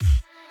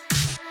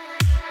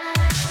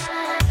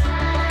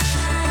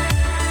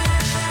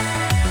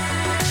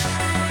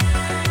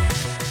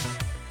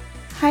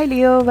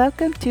Leo,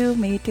 welcome to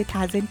May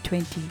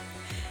 2020.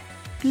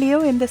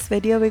 Leo, in this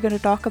video, we're going to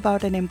talk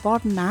about an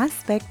important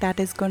aspect that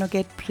is going to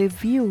get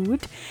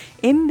previewed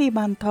in the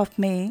month of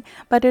May,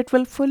 but it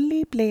will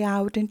fully play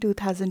out in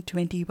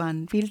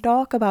 2021. We'll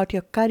talk about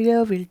your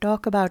career, we'll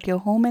talk about your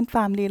home and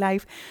family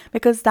life,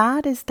 because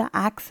that is the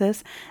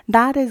axis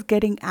that is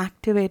getting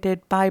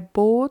activated by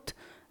both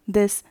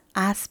this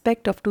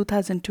aspect of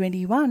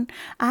 2021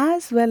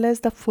 as well as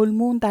the full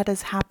moon that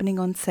is happening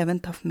on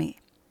 7th of May.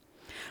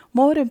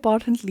 More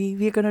importantly,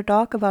 we're going to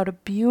talk about a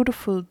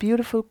beautiful,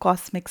 beautiful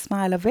cosmic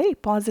smile, a very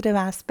positive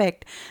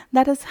aspect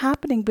that is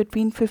happening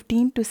between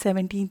 15th to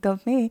 17th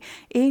of May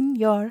in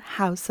your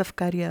house of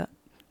career.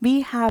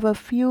 We have a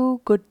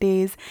few good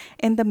days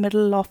in the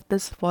middle of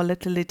this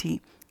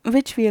volatility,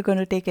 which we are going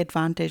to take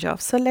advantage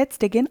of. So let's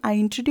dig in. I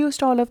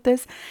introduced all of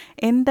this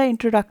in the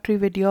introductory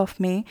video of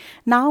May.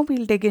 Now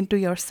we'll dig into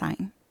your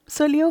sign.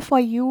 So Leo, for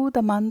you,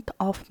 the month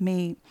of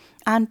May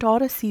and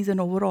Taurus season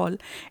overall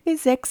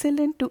is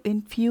excellent to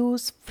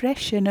infuse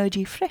fresh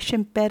energy, fresh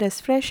impetus,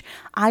 fresh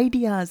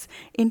ideas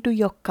into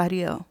your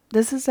career.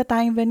 This is the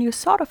time when you're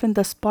sort of in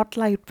the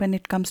spotlight when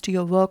it comes to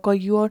your work, or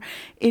your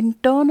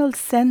internal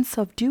sense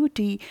of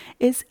duty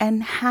is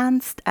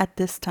enhanced at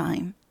this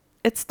time.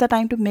 It's the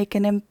time to make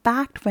an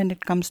impact when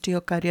it comes to your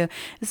career.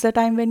 It's the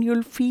time when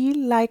you'll feel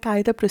like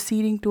either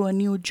proceeding to a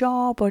new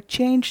job or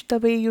change the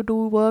way you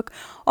do work,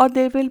 or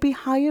there will be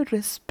higher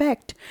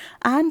respect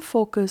and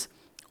focus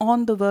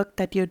on the work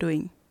that you're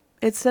doing.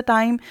 It's the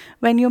time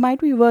when you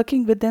might be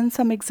working within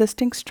some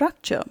existing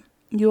structure.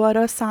 You are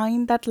a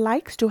sign that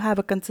likes to have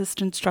a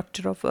consistent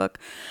structure of work.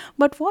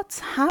 But what's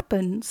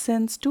happened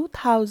since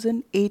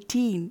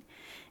 2018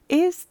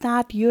 is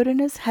that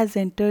Uranus has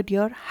entered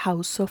your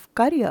house of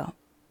career,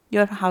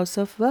 your house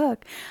of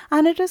work,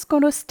 and it is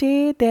going to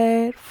stay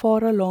there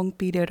for a long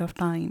period of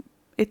time.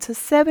 It's a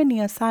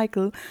 7-year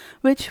cycle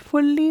which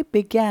fully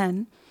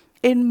began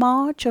in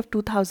March of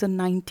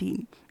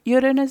 2019.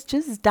 Uranus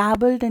just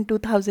dabbled in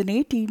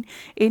 2018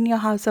 in your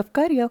house of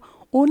career,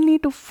 only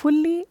to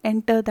fully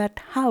enter that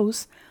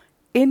house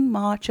in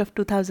March of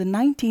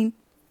 2019,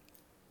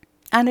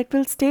 and it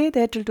will stay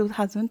there till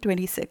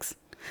 2026.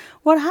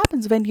 What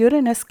happens when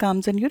Uranus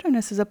comes? And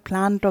Uranus is a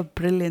planet of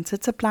brilliance,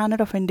 it's a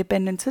planet of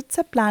independence, it's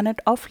a planet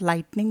of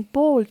lightning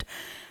bolt.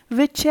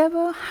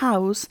 Whichever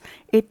house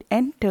it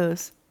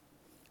enters,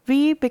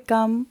 we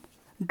become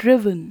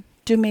driven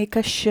to make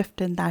a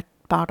shift in that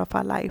part of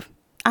our life.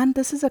 And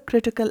this is a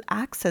critical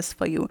axis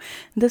for you.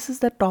 This is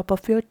the top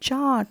of your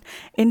chart.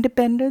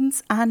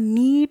 Independence and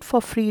need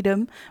for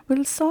freedom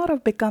will sort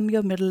of become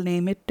your middle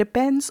name. It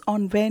depends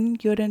on when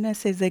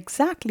Uranus is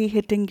exactly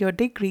hitting your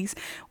degrees,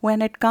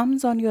 when it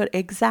comes on your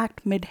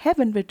exact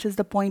midheaven, which is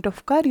the point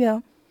of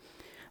career.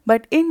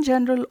 But in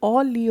general,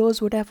 all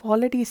Leos would have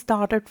already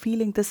started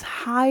feeling this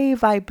high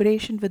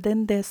vibration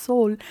within their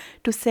soul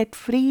to set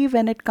free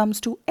when it comes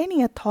to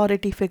any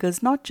authority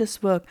figures, not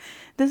just work.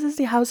 This is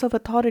the house of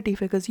authority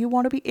figures. You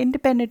want to be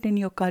independent in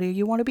your career.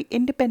 You want to be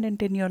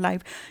independent in your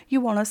life. You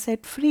want to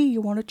set free.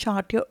 You want to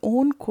chart your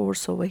own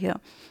course over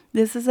here.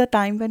 This is a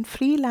time when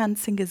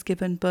freelancing is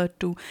given birth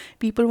to.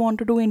 People want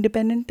to do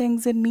independent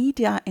things in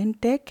media, in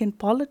tech, in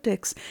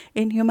politics,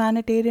 in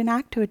humanitarian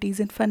activities,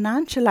 in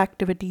financial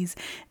activities.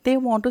 They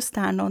want to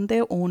stand on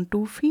their own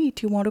 2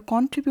 feet. You want to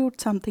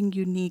contribute something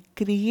unique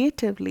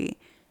creatively,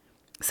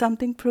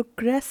 something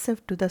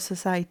progressive to the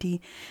society.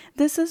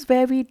 This is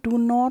where we do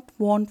not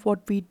want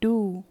what we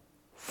do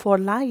for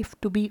life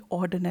to be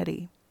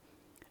ordinary.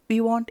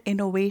 We want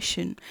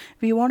innovation.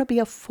 We want to be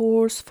a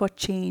force for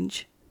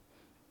change.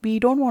 We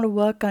don't want to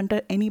work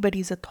under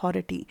anybody's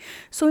authority.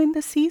 So in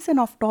the season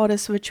of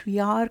Taurus, which we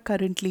are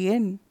currently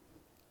in,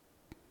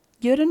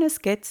 Uranus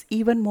gets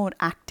even more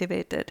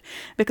activated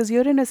because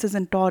Uranus is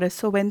in Taurus.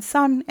 So when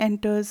Sun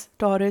enters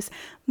Taurus,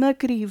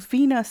 Mercury,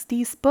 Venus,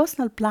 these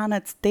personal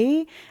planets,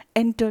 they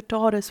enter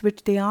Taurus,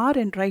 which they are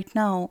in right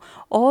now,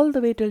 all the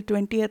way till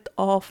 20th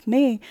of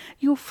May,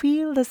 you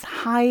feel this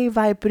high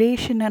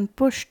vibration and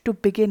push to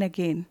begin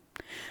again.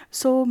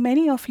 So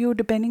many of you,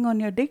 depending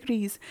on your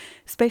degrees,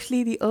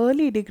 especially the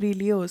early degree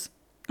Leos,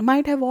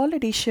 might have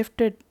already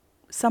shifted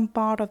some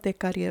part of their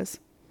careers.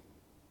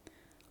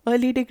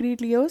 Early degree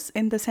Leos,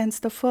 in the sense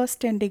the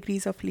first 10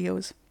 degrees of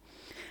Leos.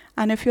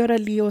 And if you're a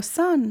Leo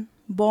sun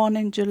born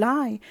in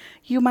July,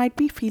 you might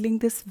be feeling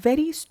this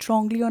very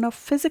strongly on a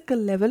physical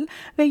level,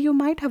 where you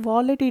might have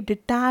already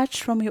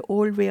detached from your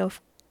old way of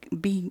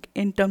being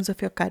in terms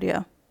of your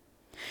career.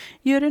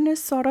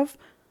 Uranus sort of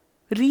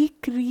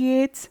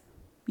recreates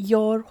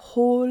your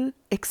whole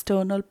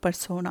external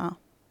persona,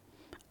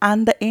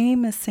 and the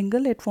aim is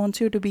single. It wants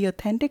you to be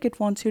authentic. It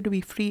wants you to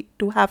be free,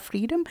 to have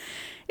freedom.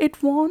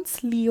 It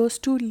wants Leos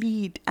to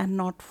lead and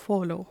not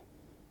follow.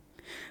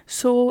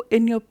 So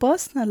in your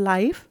personal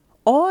life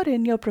or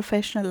in your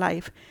professional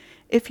life,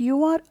 if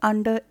you are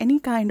under any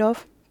kind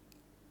of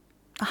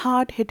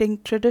hard-hitting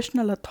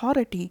traditional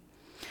authority,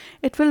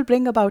 it will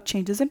bring about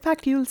changes. In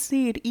fact, you'll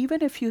see it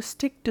even if you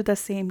stick to the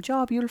same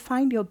job, you'll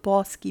find your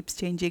boss keeps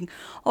changing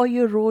or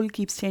your role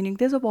keeps changing.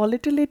 There's a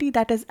volatility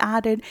that is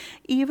added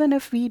even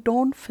if we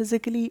don't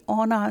physically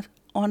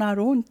on our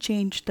own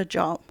change the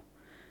job,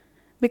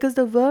 because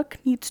the work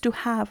needs to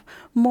have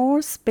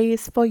more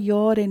space for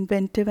your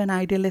inventive and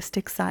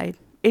idealistic side.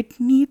 It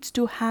needs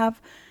to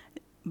have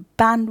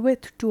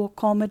bandwidth to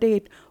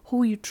accommodate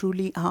who you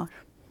truly are.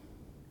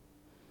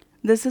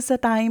 This is a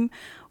time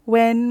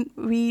when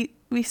we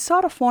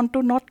sort of want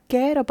to not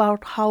care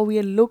about how we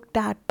are looked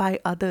at by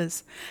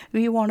others.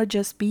 We want to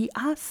just be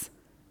us.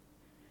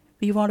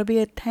 We want to be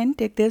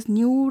authentic. There's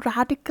new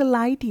radical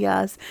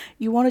ideas.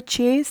 You want to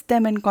chase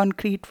them in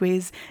concrete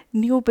ways.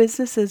 New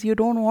businesses. You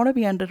don't want to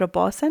be under a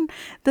boss. And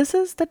this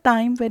is the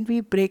time when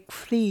we break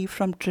free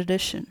from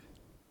tradition.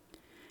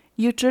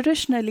 You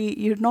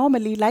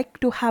normally like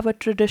to have a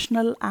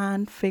traditional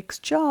and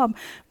fixed job,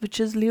 which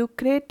is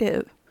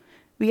lucrative.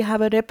 We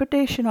have a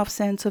reputation of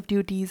sense of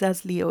duties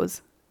as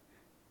Leos.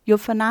 You're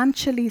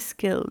financially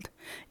skilled.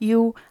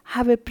 You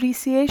have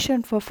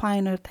appreciation for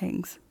finer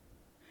things.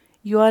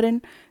 You are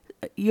in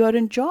you're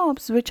in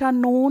jobs which are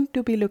known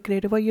to be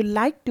lucrative, or you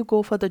like to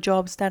go for the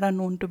jobs that are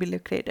known to be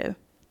lucrative.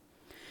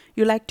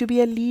 You like to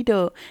be a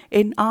leader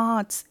in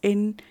arts,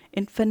 in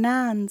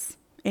finance,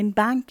 in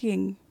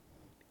banking,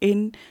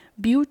 in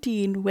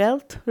beauty, in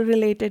wealth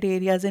related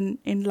areas,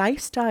 in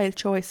lifestyle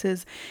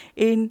choices,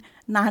 in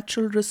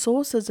natural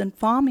resources, in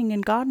farming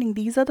and gardening.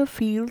 These are the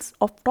fields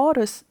of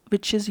Taurus,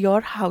 which is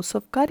your house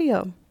of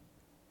career.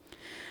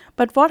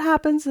 But what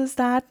happens is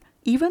that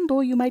even though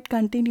you might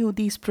continue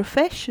these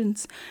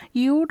professions,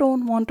 you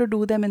don't want to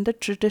do them in the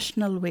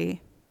traditional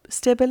way.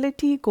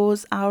 Stability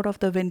goes out of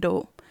the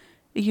window.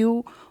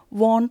 You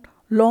want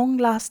long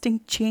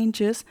lasting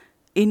changes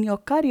in your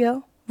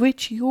career,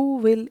 which you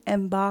will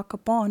embark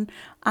upon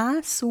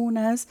as soon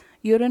as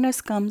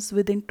Uranus comes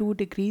within 2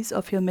 degrees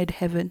of your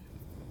midheaven.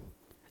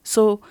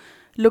 So,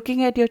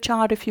 looking at your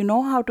chart, if you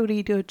know how to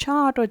read your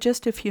chart, or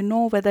just if you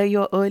know whether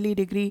you're early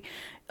degree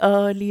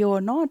Leo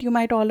or not, you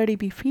might already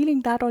be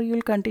feeling that, or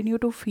you'll continue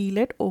to feel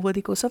it over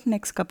the course of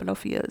next couple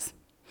of years.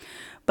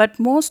 But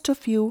most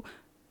of you,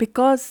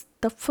 because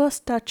the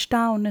first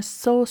touchdown is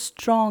so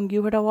strong,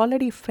 you would have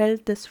already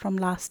felt this from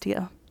last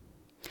year.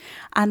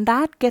 And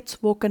that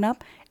gets woken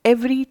up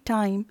every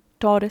time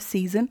Taurus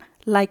season,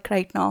 like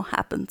right now,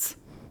 happens.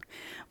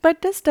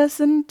 But this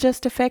doesn't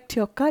just affect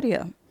your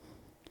career.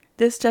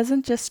 This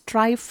doesn't just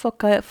strive for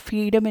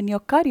freedom in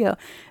your career.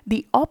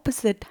 The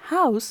opposite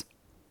house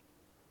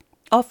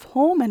of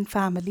home and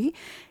family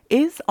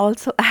is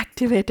also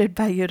activated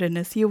by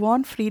Uranus. You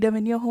want freedom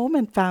in your home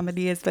and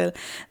family as well.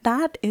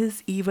 That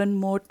is even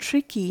more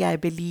tricky, I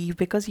believe,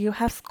 because you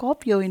have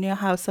Scorpio in your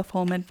house of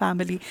home and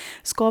family.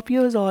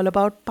 Scorpio is all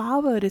about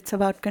power, it's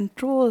about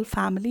control.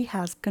 Family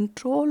has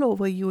control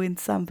over you in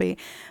some way.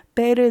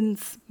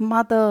 Parents,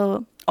 mother,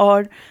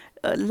 or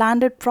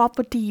landed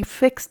property,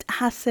 fixed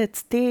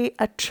assets, they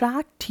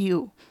attract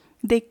you.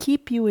 They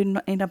keep you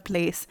in a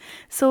place.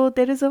 So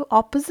there is an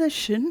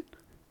opposition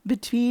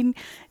between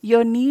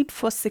your need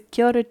for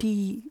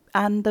security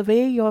and the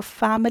way your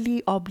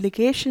family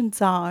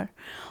obligations are,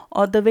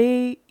 or the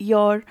way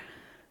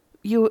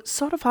you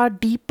sort of are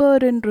deeper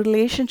in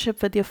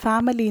relationship with your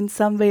family in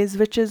some ways,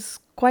 which is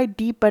quite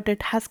deep, but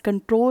it has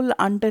control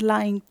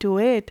underlying to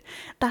it.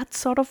 That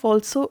sort of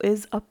also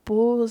is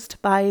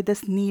opposed by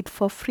this need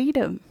for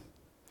freedom.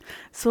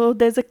 So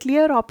there's a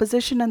clear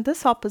opposition, and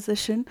this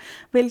opposition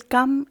will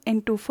come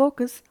into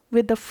focus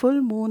with the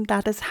full moon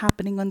that is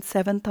happening on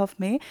 7th of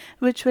May,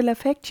 which will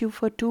affect you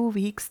for 2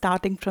 weeks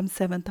starting from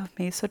 7th of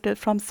May. So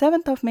from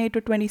 7th of May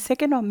to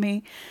 22nd of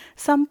May,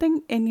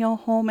 something in your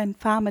home and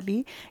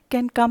family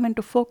can come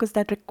into focus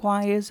that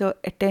requires your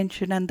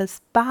attention, and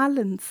this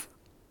balance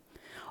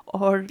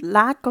or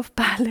lack of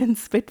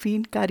balance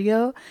between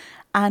career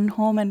and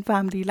home and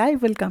family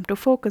life will come to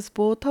focus.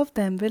 Both of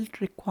them will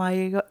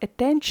require your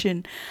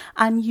attention,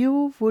 and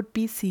you would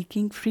be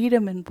seeking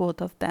freedom in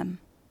both of them.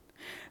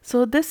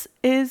 So, this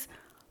is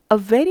a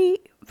very,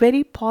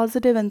 very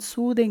positive and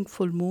soothing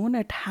full moon.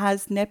 It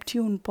has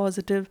Neptune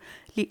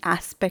positively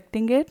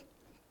aspecting it,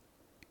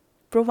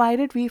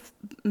 provided we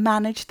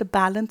manage the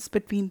balance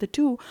between the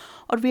two,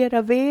 or we are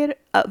aware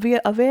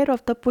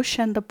of the push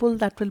and the pull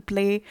that will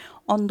play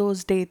on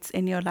those dates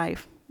in your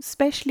life,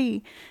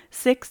 especially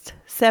 6th,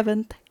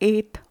 7th,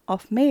 8th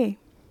of May.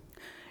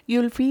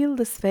 You'll feel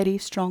this very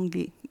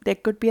strongly. There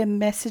could be a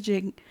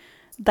messaging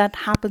that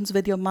happens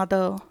with your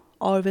mother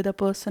or with a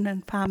person in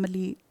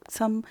family,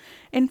 some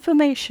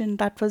information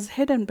that was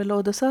hidden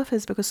below the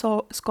surface, because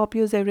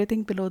Scorpio is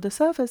everything below the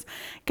surface,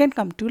 can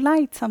come to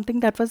light.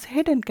 Something that was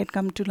hidden can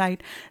come to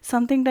light.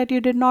 Something that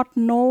you did not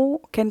know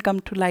can come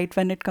to light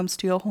when it comes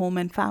to your home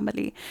and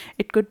family.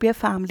 It could be a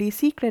family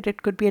secret.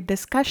 It could be a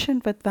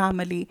discussion with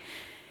family.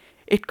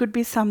 It could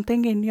be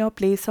something in your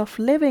place of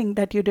living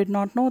that you did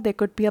not know. There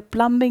could be a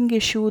plumbing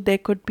issue. There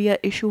could be an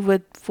issue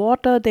with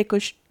water. There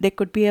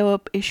could be a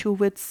issue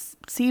with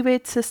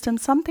sewage system,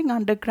 something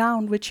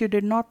underground which you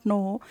did not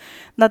know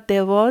that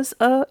there was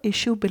a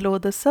issue below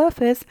the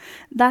surface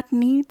that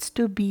needs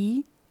to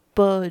be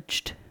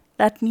purged,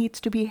 that needs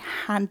to be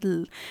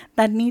handled,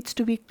 that needs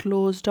to be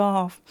closed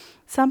off.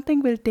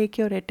 Something will take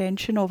your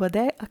attention over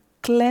there. A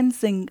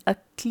cleansing, a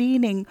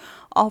cleaning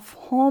of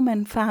home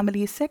and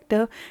family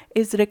sector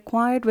is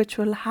required, which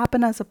will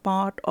happen as a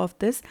part of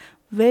this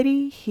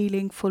very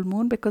healing full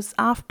moon, because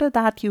after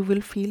that you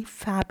will feel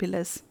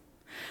fabulous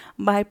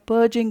by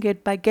purging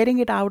it, by getting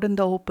it out in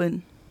the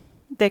open.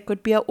 There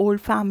could be an old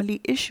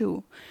family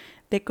issue,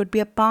 there could be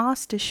a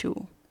past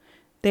issue,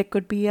 there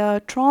could be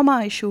a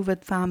trauma issue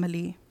with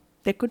family,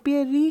 there could be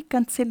a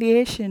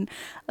reconciliation,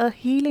 a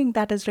healing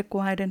that is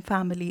required in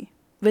family,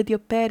 with your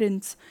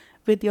parents,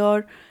 with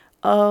your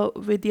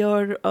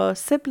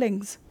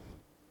siblings.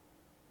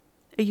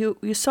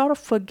 You sort of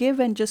forgive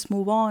and just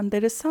move on.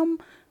 There is some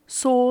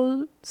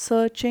soul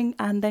searching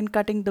and then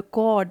cutting the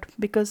cord,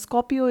 because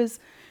Scorpio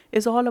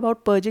is all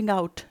about purging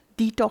out,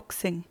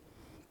 detoxing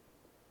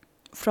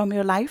from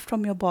your life,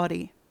 from your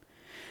body.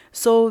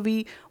 So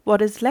we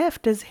what is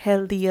left is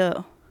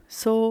healthier.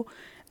 So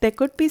there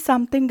could be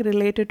something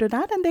related to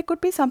that, and there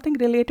could be something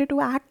related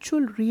to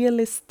actual real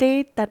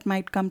estate that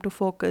might come to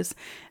focus.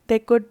 There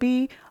could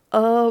be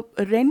a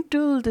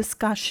rental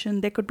discussion,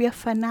 there could be a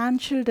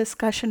financial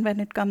discussion when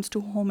it comes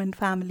to home and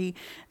family,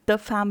 the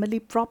family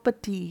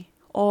property,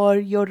 or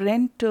your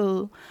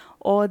rental,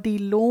 or the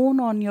loan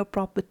on your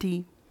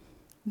property.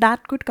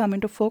 That could come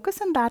into focus,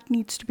 and that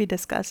needs to be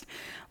discussed.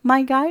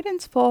 My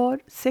guidance for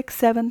 6th,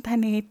 7th,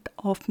 and 8th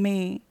of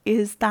May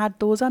is that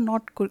those are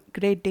not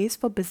great days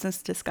for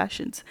business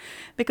discussions,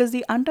 because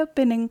the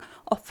underpinning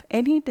of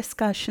any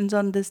discussions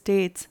on these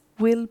dates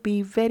will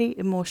be very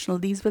emotional.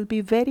 These will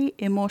be very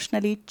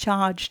emotionally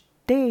charged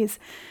days,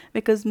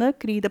 because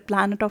Mercury, the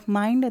planet of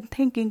mind and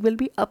thinking, will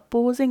be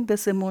opposing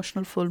this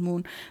emotional full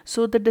moon.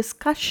 So the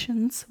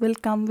discussions will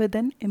come with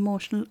an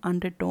emotional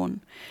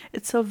undertone.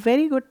 It's a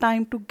very good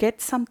time to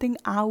get something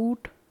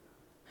out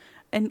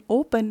and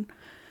open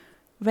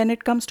when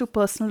it comes to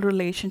personal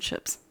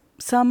relationships.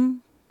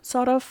 Some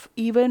sort of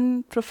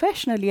even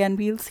professionally, and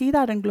we'll see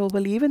that in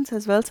global events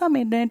as well, some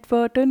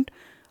inadvertent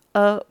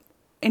uh,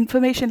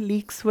 information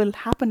leaks will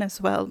happen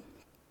as well.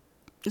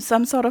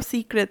 Some sort of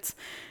secrets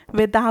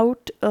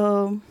without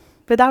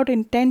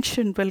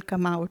intention will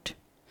come out.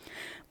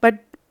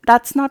 But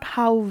that's not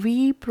how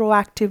we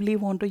proactively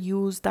want to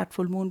use that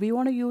full moon. We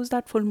want to use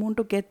that full moon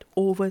to get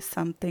over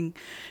something,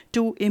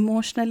 to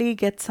emotionally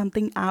get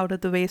something out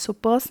of the way. So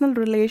personal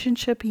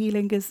relationship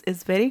healing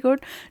is very good.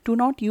 Do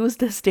not use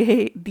these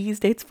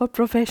dates for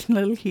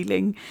professional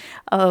healing.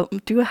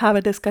 To have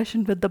a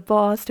discussion with the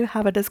boss, to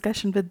have a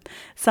discussion with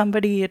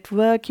somebody at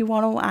work. You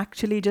want to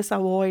actually just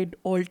avoid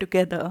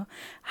altogether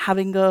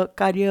having a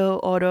career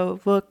or a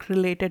work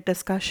related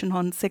discussion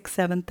on 6th,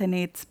 7th, and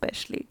 8th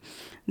especially.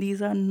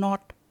 These are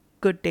not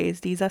good days.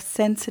 These are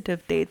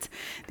sensitive dates.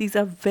 These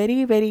are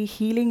very, very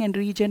healing and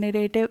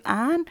regenerative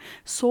and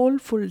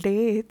soulful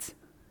dates.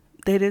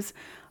 There is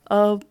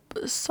a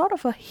sort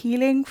of a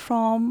healing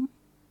from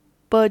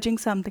purging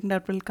something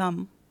that will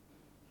come.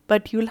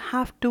 But you'll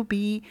have to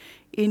be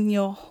in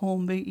your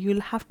home.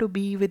 You'll have to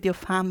be with your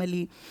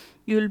family.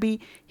 You'll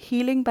be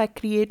healing by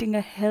creating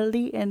a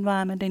healthy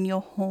environment in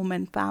your home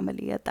and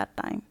family at that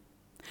time.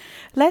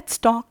 Let's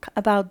talk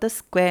about the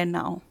square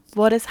now.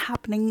 What is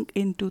happening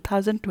in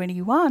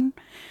 2021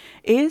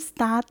 is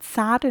that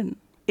Saturn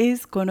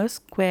is going to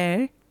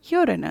square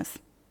Uranus.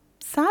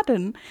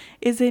 Saturn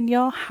is in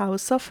your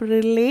house of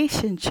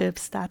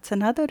relationships. That's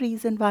another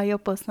reason why your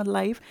personal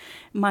life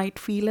might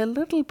feel a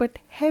little bit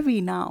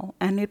heavy now,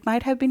 and it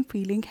might have been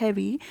feeling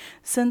heavy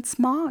since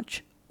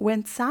March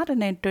when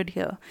Saturn entered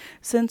here.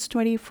 Since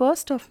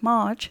 21st of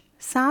March,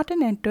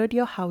 Saturn entered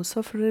your house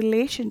of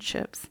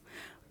relationships,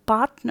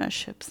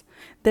 partnerships.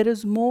 There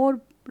is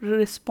more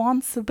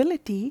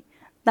responsibility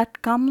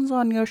that comes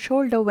on your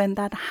shoulder when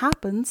that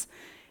happens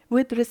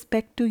with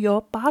respect to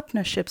your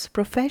partnerships,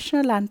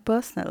 professional and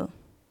personal.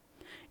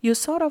 You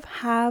sort of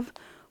have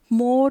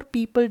more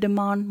people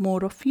demand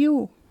more of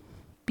you.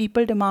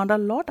 People demand a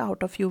lot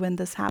out of you when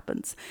this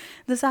happens.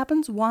 This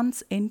happens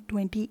once in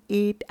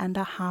 28 and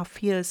a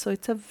half years. So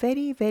it's a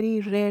very, very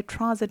rare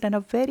transit and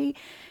a very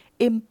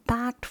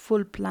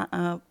impactful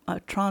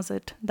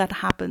transit that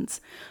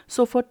happens.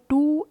 So for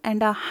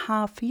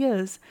 2.5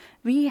 years,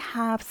 we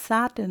have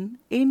Saturn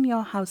in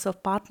your house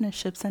of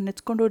partnerships, and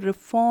it's going to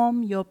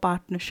reform your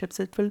partnerships.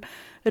 It will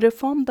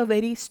reform the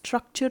very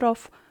structure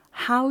of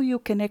how you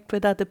connect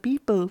with other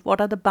people, what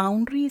are the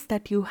boundaries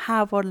that you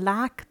have or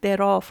lack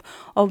thereof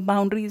of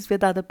boundaries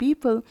with other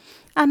people,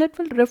 and it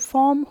will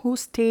reform who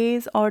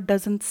stays or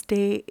doesn't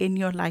stay in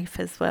your life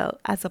as well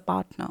as a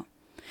partner.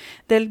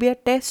 There'll be a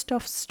test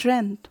of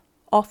strength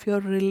of your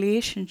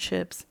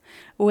relationships,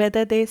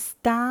 whether they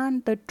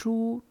stand the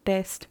true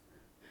test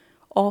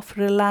of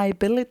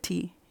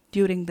reliability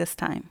during this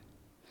time.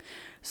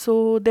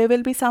 So there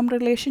will be some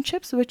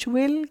relationships which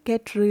will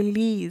get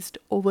released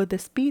over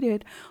this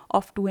period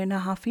of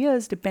 2.5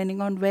 years,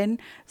 depending on when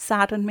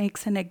Saturn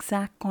makes an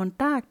exact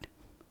contact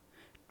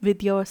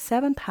with your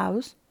seventh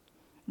house.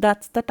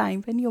 That's the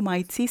time when you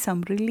might see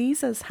some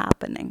releases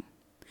happening.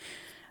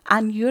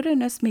 And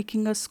Uranus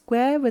making a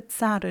square with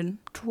Saturn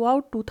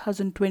throughout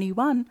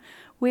 2021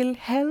 will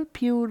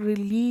help you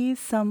release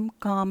some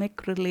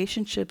karmic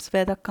relationships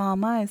where the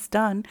karma is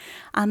done,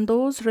 and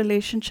those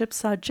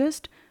relationships are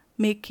just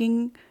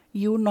making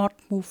you not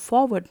move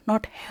forward,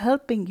 not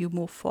helping you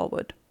move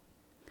forward.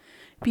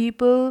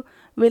 People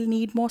will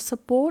need more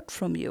support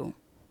from you.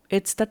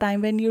 It's the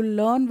time when you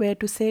learn where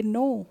to say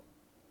no.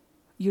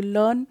 You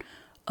learn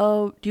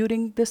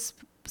during this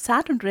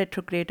Saturn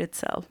retrograde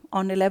itself.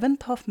 On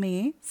 11th of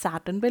May,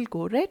 Saturn will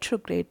go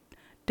retrograde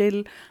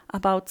till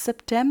about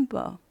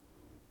September.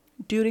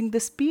 During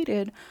this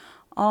period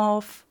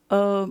of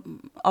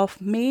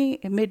May,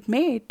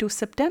 mid-May to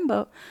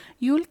September,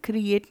 you'll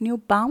create new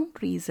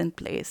boundaries in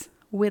place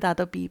with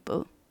other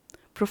people,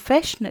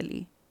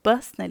 professionally,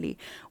 personally.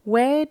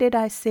 Where did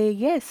I say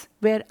yes?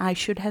 Where I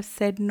should have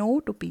said no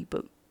to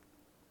people?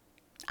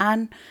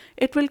 And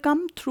it will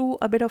come through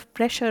a bit of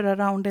pressure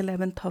around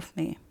 11th of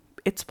May.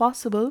 It's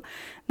possible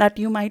that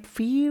you might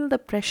feel the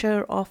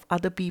pressure of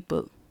other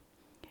people.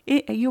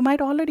 You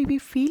might already be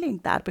feeling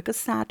that because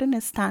Saturn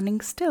is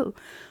standing still,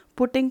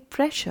 putting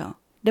pressure,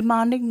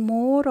 demanding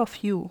more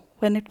of you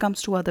when it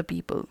comes to other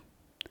people.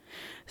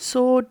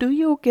 So, do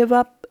you give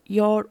up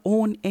your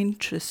own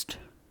interest?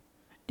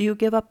 Do you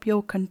give up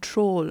your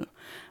control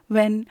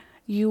when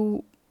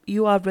you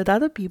are with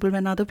other people,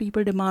 when other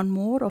people demand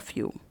more of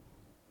you?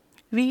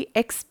 We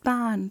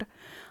expand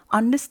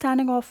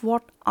understanding of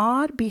what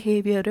our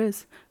behavior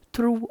is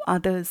through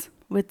others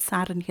with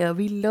Saturn here.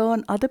 We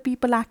learn other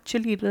people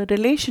actually, the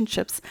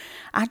relationships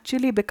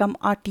actually become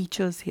our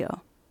teachers here.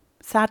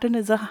 Saturn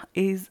is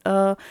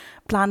a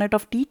planet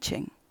of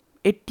teaching.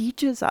 It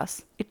teaches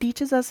us. It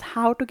teaches us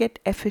how to get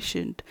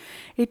efficient.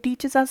 It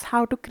teaches us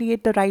how to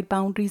create the right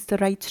boundaries, the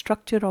right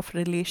structure of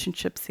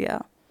relationships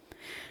here.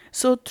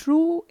 So,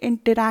 through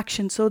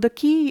interaction, so the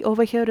key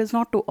over here is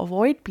not to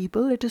avoid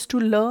people, it is to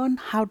learn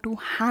how to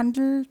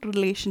handle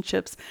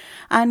relationships.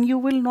 And you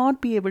will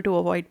not be able to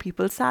avoid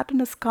people. Saturn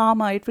is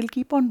karma, it will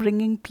keep on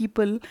bringing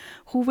people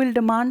who will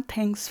demand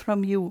things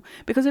from you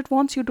because it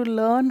wants you to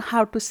learn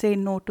how to say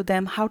no to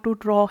them, how to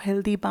draw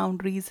healthy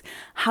boundaries,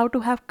 how to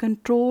have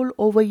control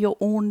over your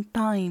own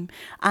time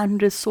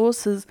and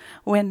resources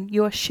when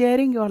you are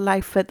sharing your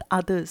life with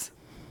others.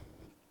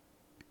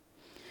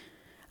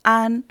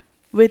 And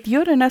with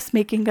Uranus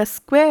making a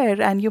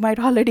square, and you might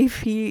already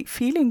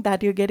feeling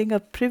that you're getting a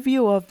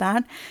preview of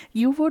that,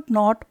 you would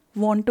not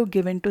want to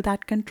give in to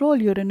that control.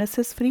 Uranus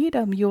is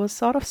freedom. You're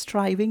sort of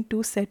striving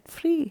to set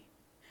free.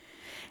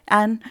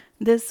 And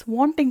this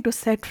wanting to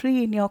set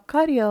free in your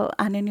career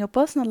and in your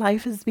personal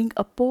life is being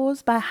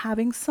opposed by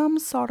having some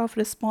sort of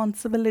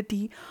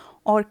responsibility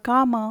or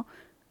karma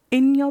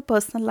in your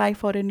personal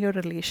life or in your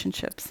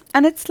relationships.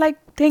 And it's like,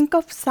 think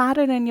of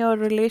Saturn in your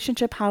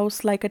relationship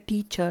house like a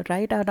teacher,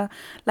 right?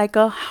 Like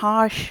a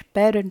harsh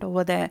parent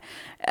over there.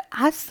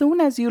 As soon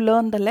as you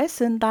learn the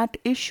lesson, that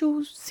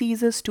issue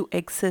ceases to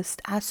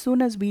exist. As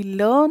soon as we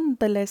learn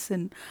the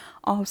lesson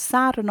of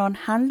Saturn on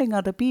handling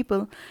other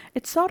people,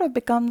 it sort of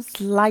becomes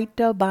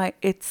lighter by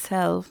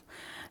itself.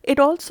 It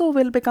also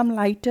will become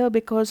lighter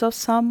because of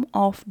some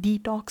of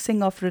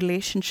detoxing of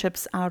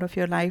relationships out of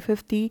your life.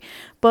 If the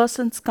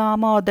person's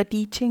karma or the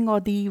teaching or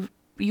the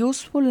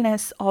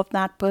usefulness of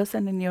that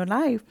person in your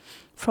life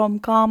from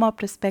karma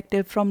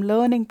perspective, from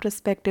learning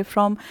perspective,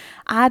 from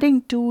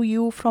adding to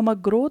you from a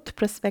growth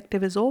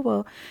perspective is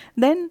over,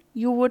 then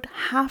you would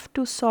have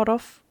to sort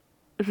of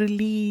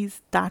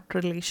release that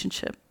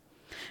relationship,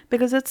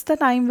 because it's the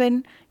time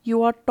when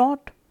you are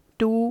taught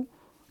to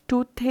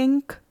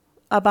think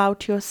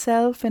about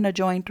yourself in a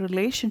joint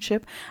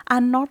relationship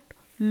and not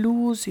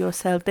lose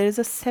yourself. There is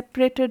a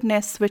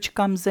separatedness which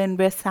comes in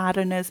where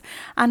Saturn is,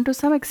 and to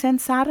some extent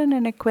Saturn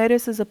in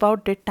Aquarius is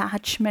about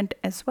detachment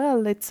as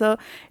well. It's a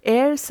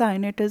air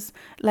sign. It is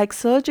like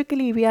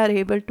surgically we are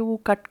able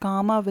to cut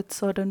karma with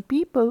certain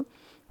people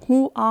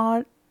who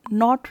are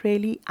not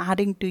really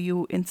adding to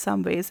you in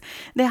some ways.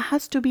 There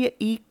has to be a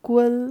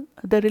equal,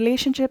 the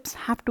relationships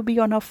have to be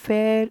on a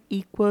fair,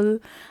 equal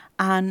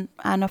and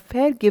a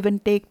fair give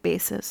and take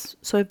basis.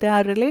 So if there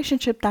are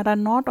relationships that are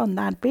not on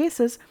that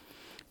basis,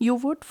 you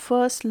would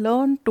first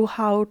learn to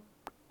how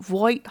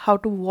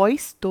to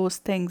voice those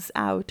things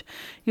out.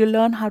 You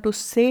learn how to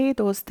say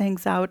those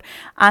things out.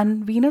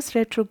 And Venus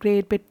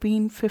retrograde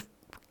between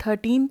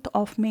 13th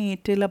of May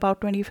till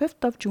about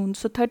 25th of June.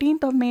 So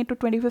 13th of May to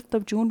 25th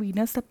of June,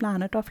 Venus, the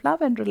planet of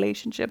love and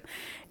relationship,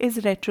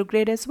 is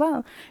retrograde as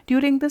well.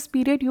 During this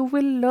period, you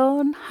will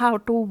learn how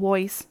to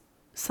voice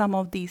some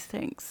of these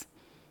things.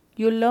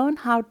 You learn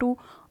how to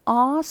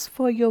ask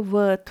for your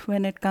worth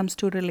when it comes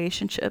to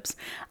relationships.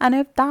 And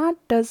if that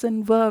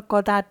doesn't work,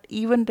 or that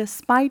even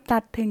despite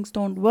that things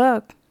don't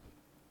work,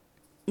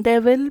 there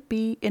will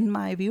be, in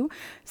my view,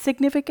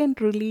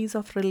 significant release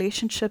of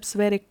relationships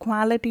where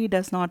equality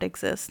does not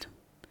exist.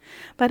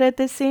 But at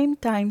the same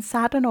time,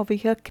 Saturn over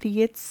here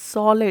creates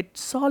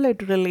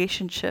solid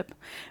relationship.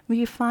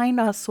 We find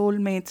our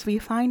soulmates. We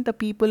find the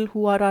people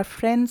who are our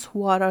friends,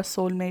 who are our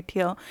soulmate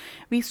here.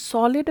 We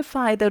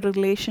solidify the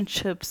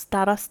relationships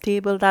that are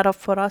stable, that are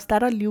for us,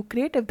 that are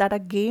lucrative, that are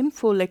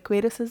gainful.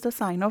 Aquarius is the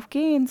sign of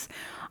gains.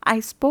 I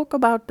spoke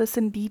about this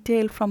in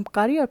detail from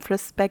career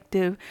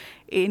perspective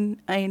in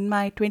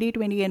my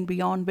 2020 and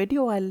beyond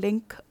video. I'll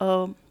link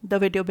the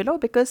video below,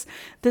 because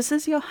this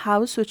is your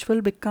house which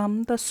will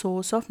become the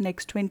source of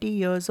next 20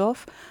 years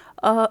of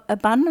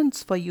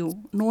abundance for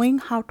you. Knowing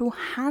how to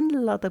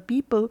handle other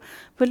people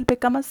will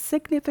become a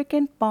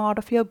significant part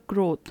of your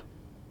growth.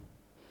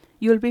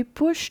 You'll be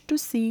pushed to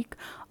seek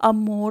a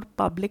more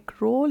public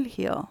role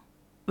here,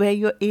 where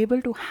you're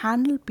able to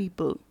handle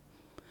people.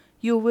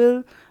 You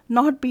will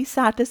not be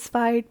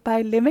satisfied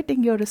by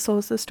limiting your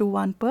resources to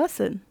one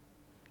person.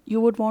 You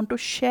would want to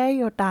share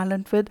your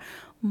talent with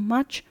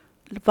much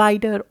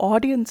wider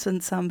audience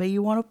in some way.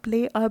 You want to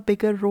play a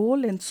bigger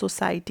role in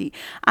society,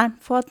 and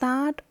for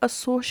that a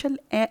social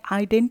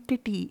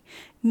identity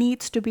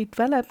needs to be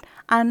developed,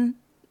 and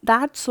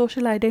that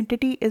social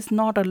identity is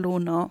not a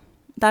loner.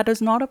 That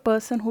is not a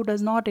person who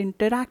does not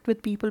interact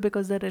with people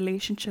because the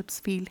relationships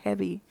feel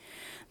heavy.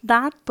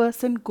 That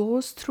person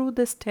goes through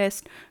this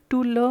test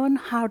to learn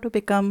how to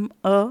become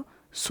a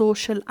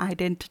social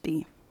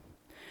identity.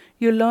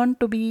 You learn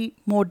to be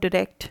more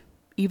direct,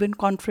 even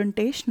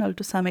confrontational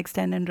to some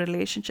extent in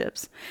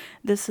relationships.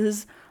 This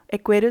is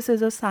Aquarius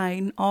is a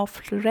sign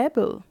of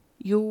rebel.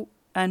 You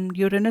and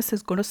Uranus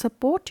is going to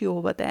support you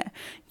over there.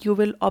 You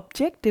will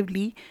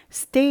objectively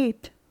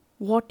state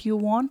what you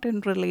want in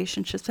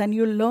relationships, and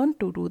you learn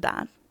to do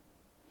that.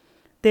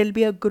 There'll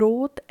be a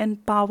growth in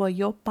power,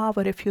 your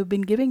power. If you've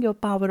been giving your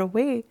power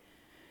away,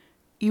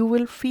 you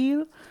will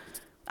feel,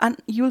 and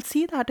you'll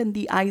see that in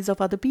the eyes of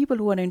other people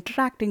who are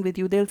interacting with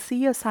you. They'll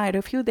see a side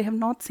of you they have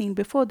not seen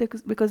before,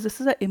 because this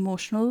is an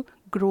emotional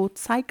growth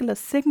cycle, a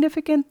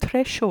significant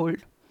threshold.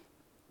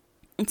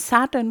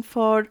 Saturn,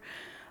 for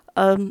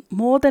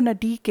more than a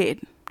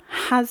decade,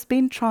 has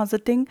been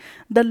transiting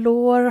the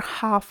lower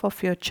half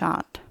of your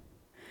chart.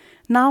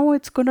 Now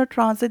it's going to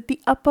transit the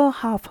upper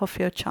half of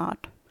your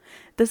chart.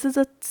 This is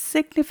a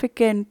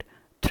significant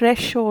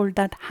threshold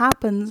that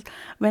happens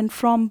when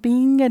from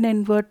being an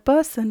inward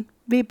person,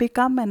 we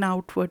become an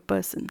outward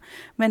person.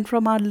 When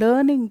from our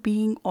learning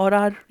being, or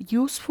our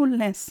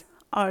usefulness,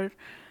 our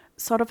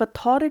sort of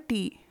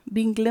authority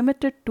being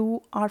limited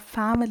to our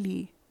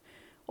family,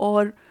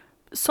 or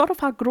sort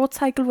of our growth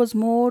cycle was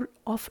more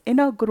of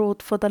inner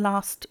growth for the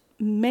last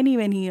many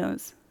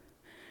years.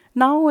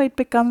 Now it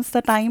becomes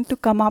the time to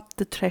come up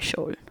the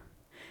threshold,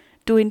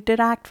 to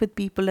interact with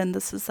people in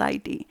the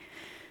society.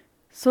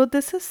 So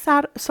this is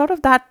sort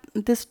of that,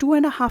 this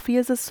 2.5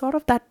 years is sort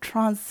of that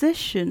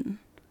transition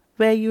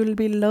where you'll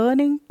be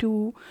learning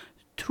to,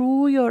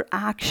 through your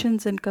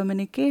actions and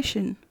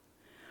communication,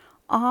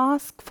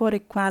 ask for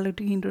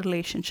equality in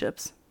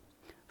relationships,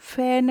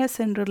 fairness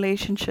in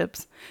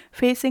relationships,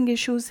 facing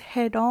issues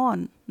head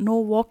on, no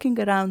walking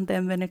around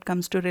them when it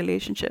comes to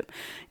relationship.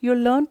 You'll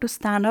learn to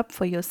stand up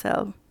for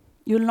yourself.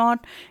 You'll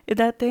not, if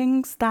there are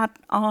things that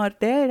are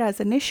there as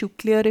an issue,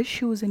 clear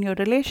issues in your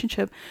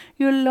relationship,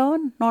 you'll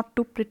learn not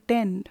to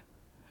pretend.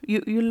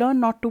 You learn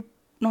not to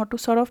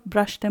sort of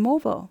brush them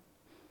over,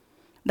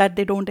 that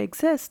they don't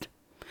exist.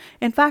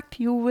 In fact,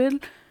 you will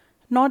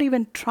not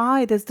even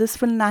try this. This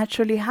will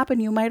naturally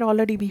happen. You might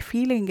already be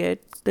feeling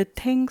it. The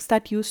things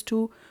that used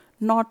to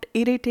not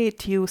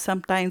irritate you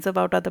sometimes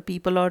about other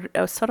people, or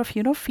sort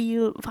of,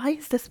 feel, why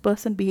is this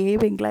person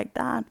behaving like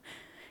that?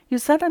 You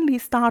suddenly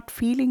start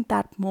feeling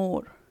that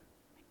more.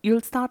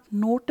 You'll start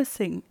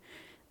noticing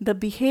the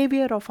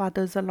behavior of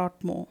others a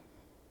lot more.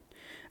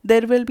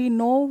 There will be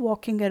no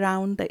walking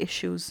around the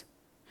issues,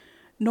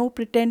 no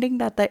pretending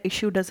that the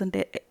issue doesn't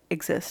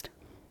exist.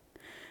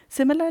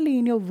 Similarly,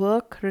 in your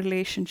work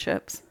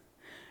relationships,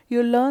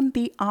 you learn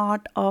the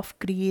art of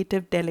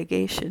creative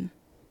delegation,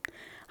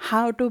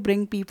 how to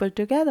bring people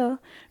together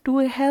to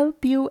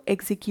help you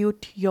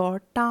execute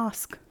your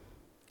task.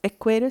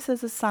 Aquarius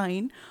is a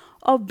sign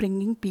of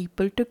bringing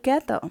people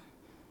together.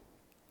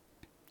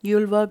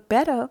 You'll work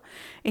better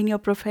in your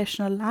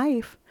professional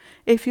life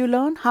if you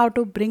learn how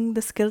to bring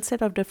the skill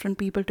set of different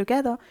people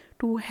together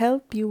to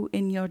help you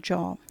in your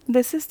job.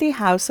 This is the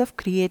house of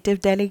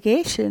creative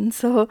delegation.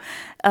 So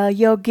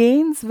your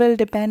gains will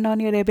depend on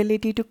your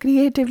ability to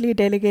creatively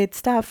delegate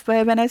stuff.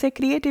 Where when I say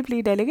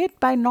creatively delegate,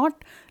 by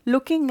not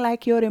looking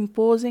like you're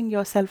imposing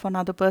yourself on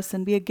other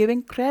person, we are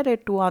giving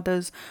credit to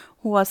others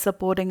who are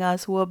supporting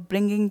us, who are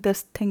bringing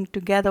this thing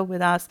together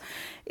with us.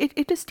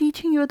 It is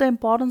teaching you the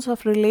importance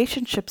of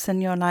relationships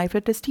in your life.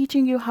 It is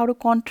teaching you how to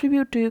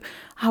contribute to,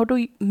 how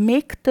to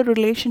make the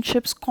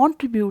relationships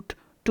contribute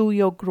to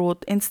your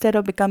growth instead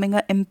of becoming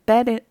an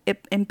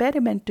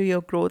impediment to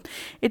your growth.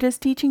 It is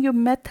teaching you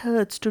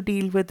methods to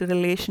deal with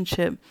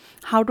relationship,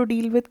 how to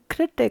deal with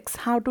critics,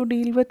 how to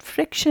deal with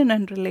friction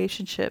in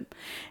relationship.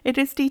 It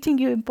is teaching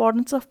you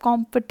importance of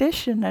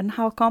competition and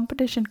how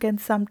competition can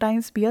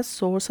sometimes be a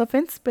source of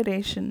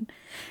inspiration.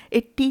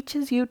 It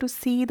teaches you to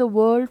see the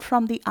world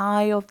from the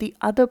eye of the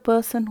other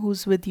person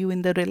who's with you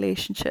in the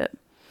relationship.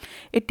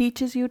 It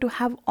teaches you to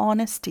have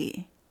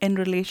honesty in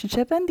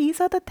relationship, and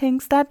these are the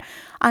things that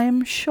I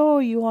am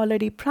sure you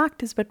already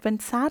practice. But when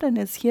Saturn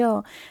is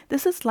here,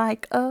 this is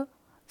like a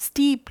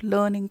steep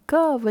learning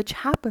curve which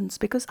happens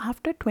because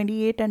after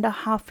 28 and a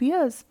half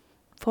years,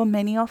 for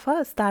many of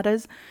us, that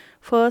is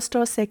first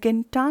or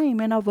second time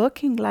in our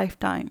working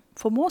lifetime.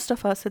 For most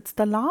of us, it's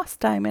the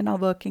last time in our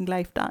working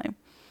lifetime.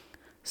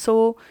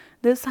 So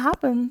this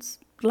happens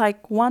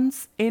like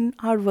once in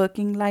our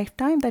working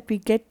lifetime that we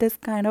get this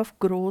kind of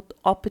growth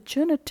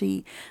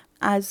opportunity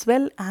as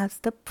well as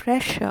the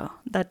pressure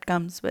that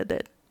comes with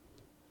it.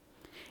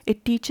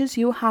 It teaches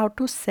you how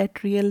to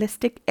set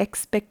realistic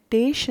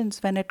expectations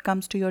when it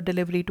comes to your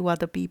delivery to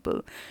other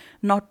people,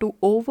 not to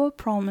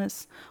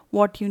overpromise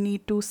what you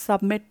need to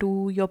submit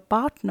to your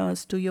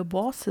partners, to your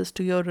bosses,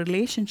 to your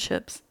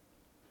relationships.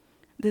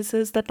 This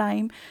is the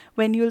time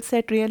when you'll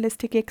set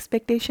realistic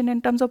expectation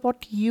in terms of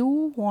what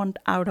you want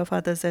out of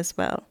others as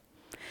well.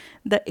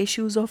 The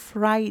issues of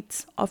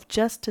rights, of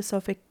justice,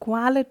 of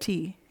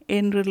equality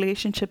in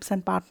relationships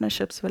and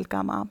partnerships will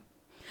come up.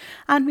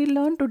 And we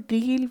learn to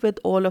deal with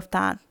all of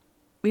that.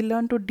 We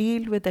learn to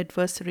deal with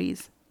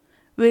adversaries.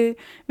 We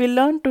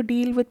learn to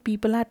deal with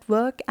people at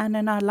work and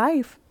in our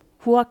life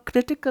who are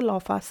critical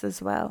of us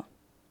as well.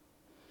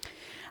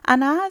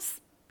 And as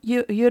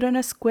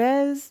Uranus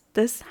squares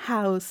this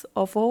house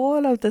of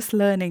all of this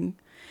learning,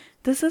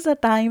 this is a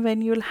time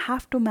when you'll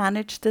have to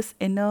manage this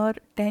inner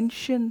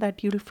tension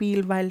that you'll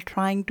feel while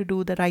trying to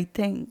do the right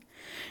thing.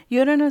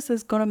 Uranus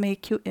is going to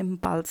make you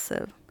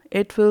impulsive.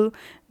 It will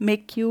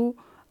make you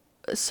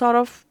sort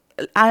of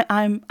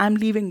I'm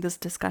leaving this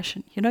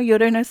discussion.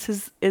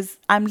 Uranus is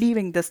I'm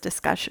leaving this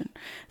discussion.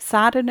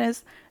 Saturn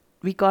is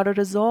we got to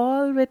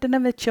resolve it in a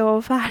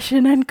mature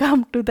fashion and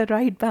come to the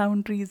right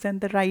boundaries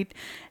and the right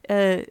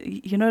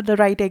the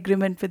right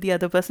agreement with the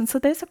other person. So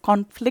there's a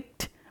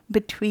conflict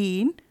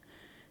between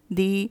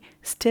the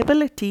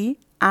stability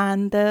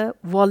and the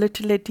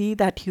volatility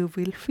that you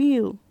will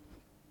feel.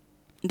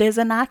 There's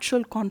a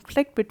natural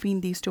conflict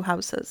between these two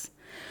houses,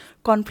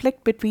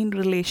 conflict between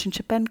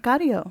relationship and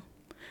career,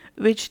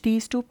 which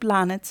these two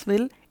planets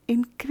will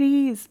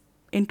increase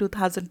in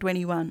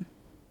 2021.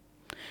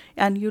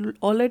 And you'll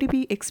already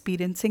be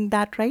experiencing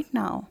that right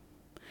now.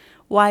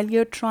 While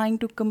you're trying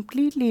to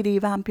completely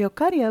revamp your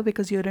career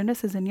because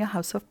Uranus is in your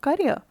house of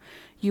career.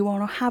 You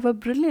want to have a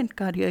brilliant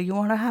career, you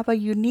want to have a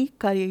unique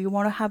career, you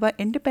want to have an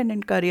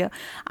independent career,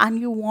 and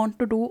you want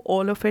to do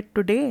all of it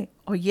today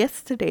or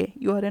yesterday.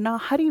 You are in a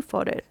hurry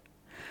for it.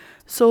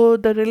 So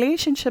the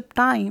relationship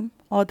time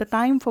or the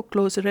time for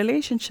close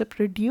relationship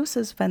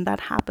reduces when that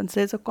happens.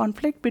 There's a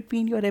conflict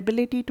between your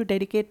ability to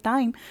dedicate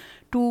time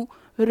to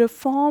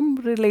reform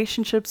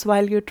relationships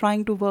while you're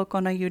trying to work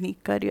on a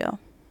unique career.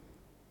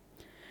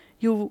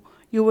 You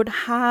would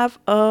have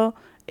a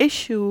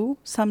issue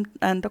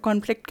and the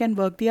conflict can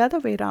work the other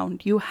way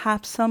around. You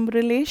have some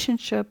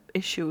relationship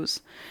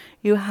issues.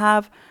 You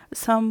have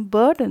some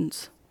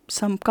burdens,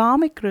 some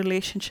karmic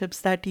relationships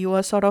that you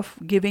are sort of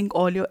giving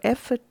all your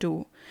effort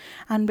to.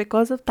 And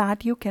because of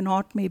that, you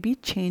cannot maybe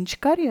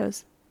change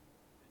careers.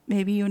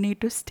 Maybe you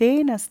need to stay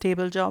in a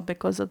stable job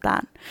because of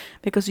that,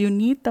 because you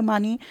need the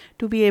money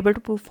to be able to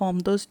perform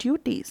those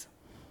duties.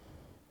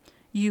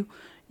 You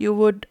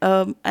would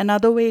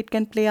another way it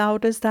can play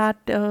out is that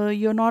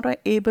you're not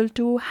able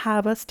to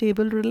have a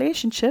stable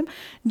relationship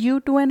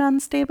due to an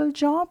unstable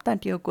job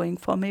that you're going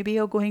for. Maybe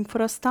you're going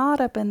for a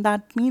startup, and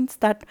that means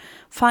that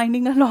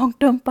finding a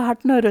long-term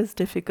partner is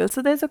difficult.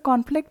 So there's a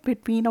conflict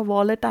between a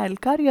volatile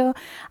career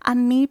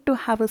and need to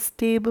have a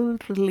stable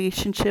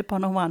relationship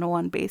on a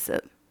one-on-one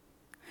basis.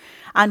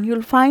 And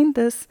you'll find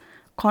this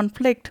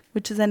conflict,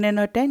 which is an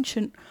inner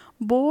tension,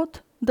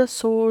 both the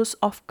source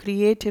of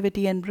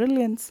creativity and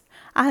brilliance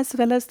as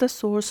well as the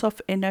source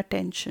of inner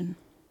tension.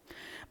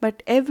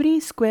 But every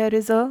square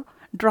is a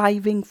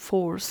driving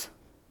force.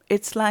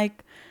 It's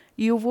like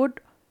you'll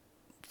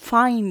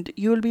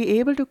be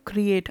able to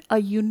create a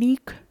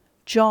unique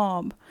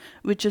job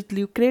which is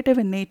lucrative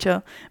in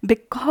nature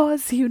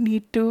because you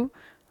need to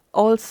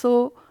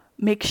also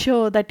make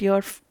sure that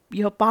your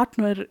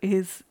partner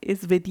is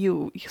with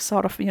you,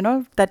 sort of,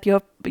 that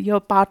your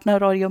partner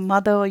or your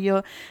mother or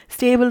your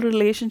stable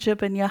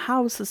relationship in your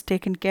house is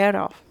taken care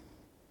of.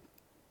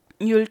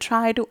 You'll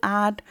try to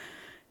add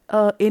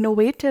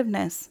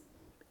innovativeness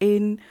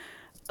in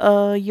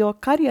your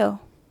career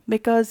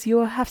because you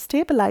have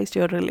stabilized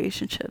your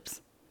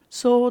relationships.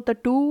 So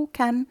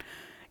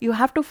you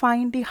have to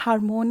find the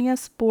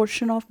harmonious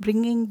portion of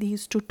bringing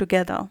these two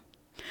together.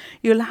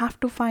 You'll have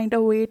to find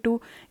a way to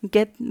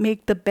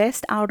make the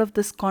best out of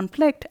this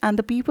conflict, and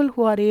the people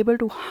who are able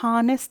to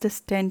harness this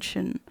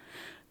tension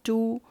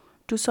to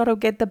to sort of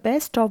get the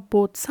best of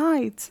both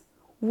sides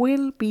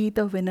will be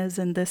the winners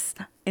in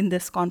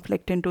this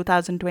conflict in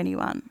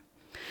 2021.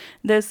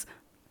 This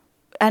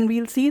and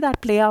we'll see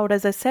that play out,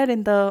 as I said,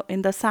 in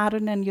the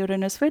Saturn and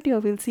Uranus video.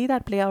 We'll see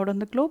that play out on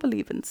the global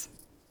events.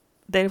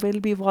 There will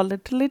be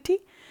volatility,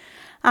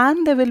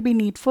 and there will be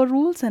need for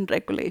rules and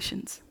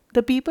regulations.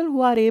 The people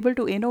who are able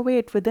to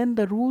innovate within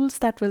the rules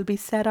that will be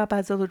set up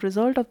as a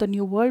result of the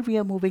new world we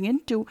are moving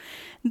into,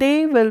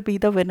 they will be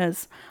the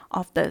winners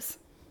of this.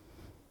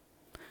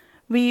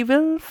 We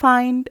will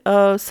find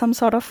some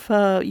sort of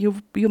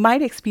you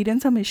might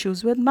experience some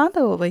issues with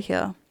mother over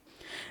here,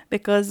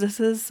 because this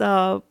is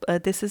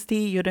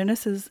the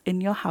Uranus is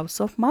in your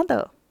house of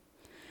mother.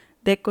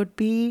 There could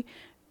be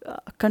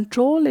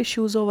control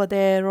issues over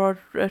there, or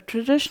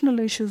traditional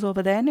issues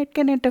over there, and it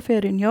can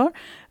interfere in your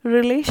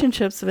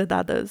relationships with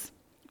others.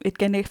 It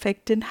can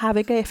affect in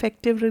having an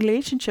effective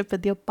relationship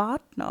with your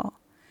partner,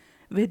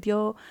 with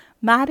your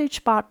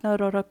marriage partner,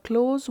 or a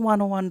close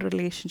one-on-one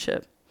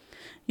relationship.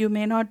 You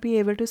may not be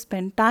able to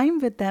spend time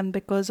with them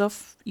because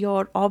of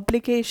your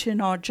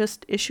obligation or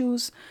just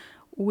issues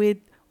with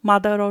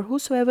mother or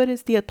whosoever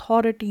is the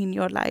authority in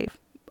your life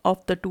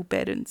of the two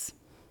parents.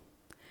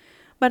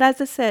 But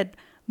as I said,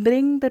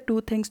 bring the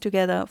two things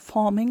together.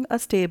 Forming a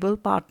stable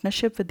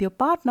partnership with your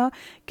partner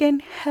can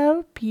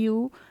help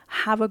you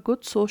have a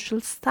good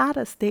social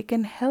status. They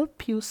can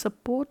help you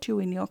support you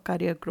in your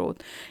career growth.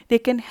 They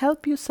can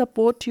help you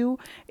support you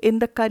in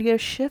the career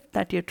shift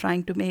that you're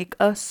trying to make.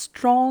 A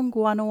strong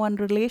one-on-one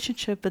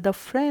relationship with a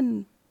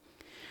friend,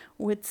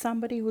 with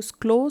somebody who's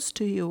close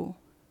to you,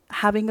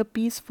 having a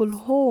peaceful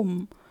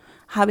home,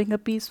 having a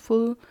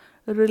peaceful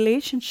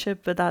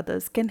relationship with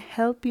others can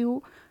help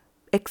you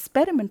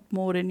experiment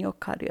more in your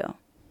career.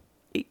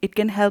 It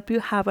can help you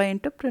have an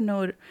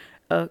entrepreneur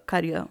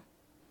career.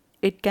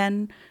 It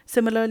can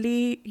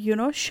similarly,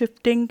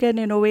 shifting and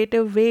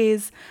innovative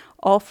ways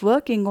of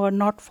working or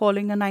not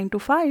following a 9 to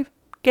 5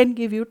 can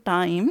give you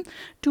time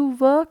to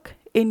work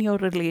in your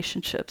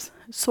relationships.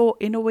 So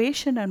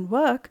innovation and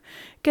work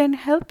can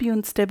help you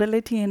in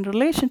stability in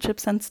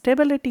relationships, and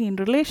stability in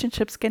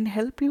relationships can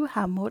help you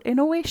have more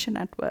innovation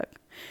at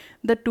work.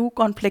 The two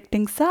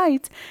conflicting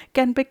sides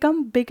can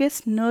become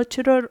biggest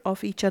nurturer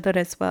of each other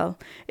as well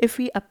if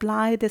we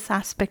apply this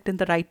aspect in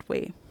the right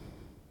way.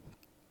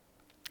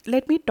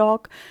 Let me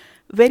talk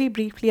very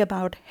briefly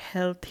about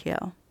health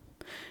here.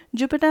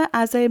 Jupiter,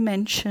 as I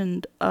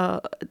mentioned,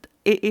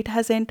 it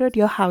has entered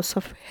your house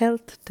of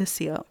health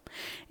this year.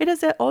 It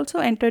has also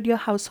entered your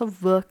house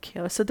of work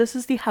here. So this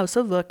is the house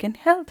of work and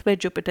health where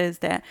Jupiter is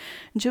there.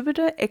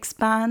 Jupiter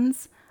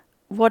expands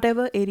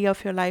whatever area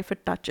of your life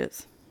it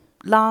touches.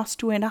 Last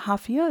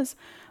 2.5 years,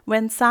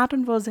 when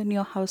Saturn was in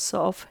your house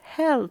of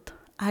health,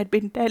 I had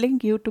been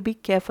telling you to be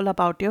careful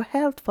about your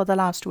health for the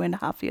last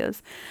 2.5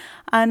 years.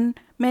 And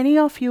many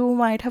of you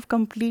might have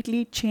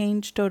completely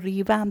changed or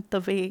revamped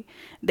the way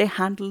they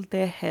handled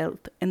their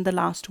health in the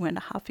last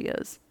 2.5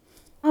 years.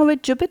 Now,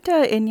 with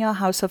Jupiter in your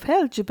house of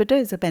health, Jupiter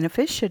is a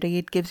beneficiary.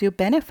 It gives you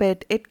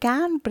benefit. It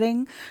can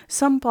bring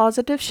some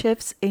positive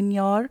shifts in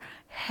your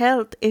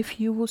health if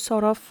you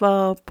sort of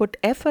put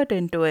effort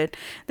into it.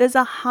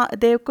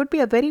 There could be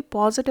a very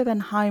positive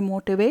and high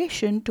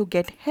motivation to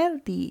get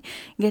healthy,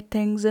 get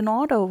things in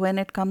order when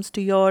it comes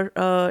to your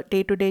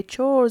day-to-day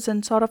chores,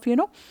 and sort of,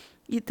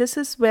 this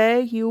is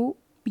where you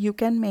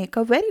can make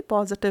a very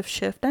positive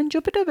shift. And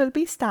Jupiter will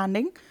be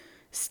standing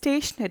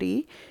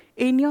stationary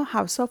in your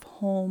house of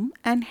home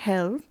and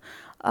health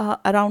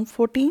around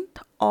 14th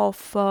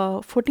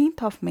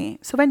of May.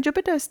 So when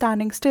Jupiter is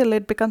standing still,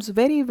 it becomes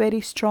very, very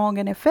strong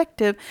and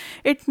effective.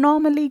 It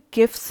normally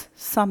gives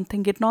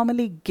something. It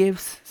normally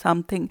gives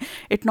something.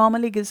 It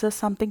normally gives us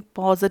something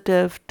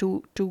positive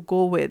to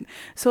go with.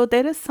 So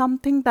there is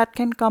something that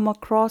can come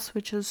across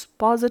which is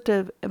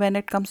positive when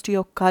it comes to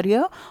your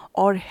career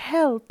or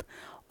health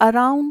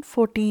around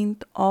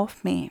 14th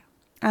of May.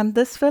 And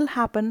this will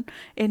happen,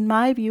 in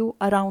my view,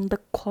 around the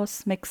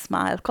cosmic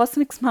smile.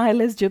 Cosmic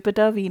smile is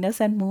Jupiter, Venus,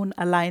 and Moon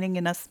aligning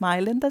in a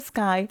smile in the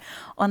sky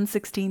on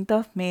 16th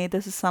of May.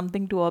 This is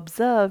something to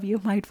observe. You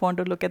might want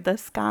to look at the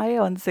sky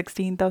on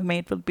 16th of May.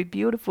 It will be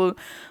beautiful.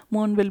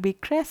 Moon will be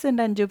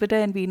crescent, and Jupiter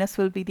and Venus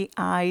will be the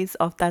eyes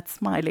of that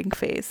smiling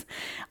face.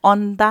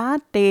 On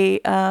that day,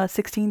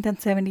 16th and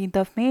 17th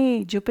of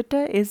May,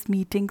 Jupiter is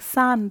meeting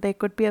Sun. There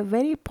could be a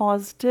very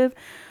positive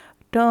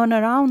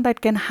turnaround that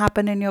can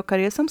happen in your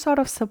career, some sort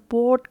of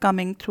support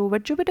coming through.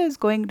 But Jupiter is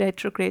going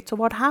retrograde. So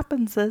what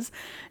happens is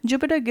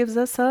Jupiter gives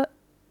us a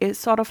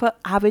sort of an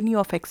avenue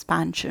of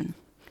expansion.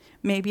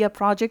 Maybe a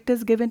project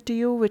is given to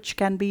you which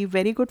can be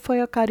very good for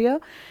your career.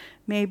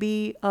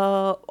 Maybe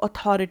a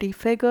authority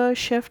figure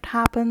shift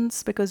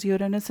happens because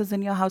Uranus is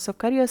in your house of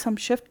career. Some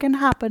shift can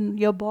happen.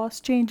 Your boss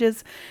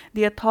changes,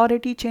 the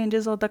authority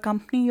changes, or the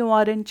company you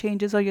are in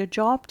changes, or your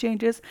job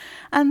changes,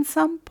 and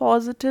some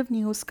positive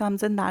news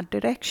comes in that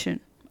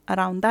direction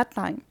around that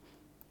time.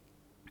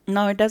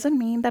 Now, it doesn't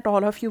mean that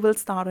all of you will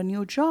start a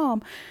new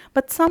job,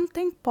 but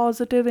something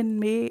positive in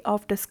way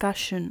of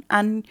discussion,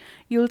 and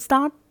you'll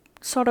start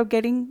sort of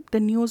getting the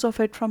news of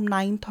it from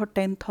 9th or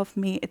 10th of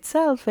May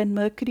itself, when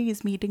Mercury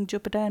is meeting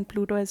Jupiter and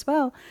Pluto as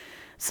well.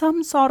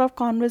 Some sort of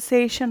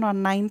conversation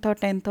on 9th or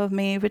 10th of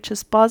May, which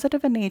is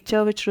positive in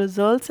nature, which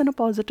results in a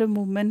positive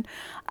movement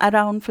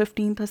around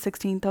 15th or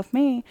 16th of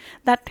May,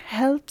 that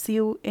helps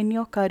you in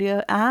your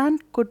career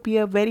and could be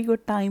a very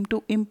good time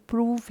to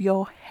improve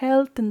your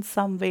health in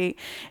some way.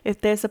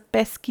 If there's a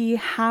pesky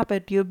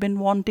habit, you've been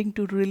wanting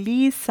to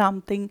release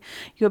something,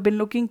 you've been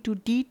looking to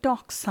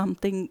detox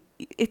something,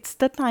 it's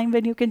the time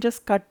when you can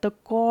just cut the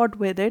cord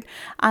with it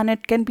and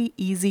it can be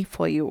easy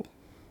for you.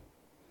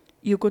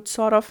 You could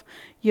sort of,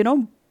 you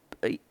know,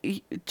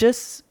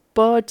 just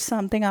purge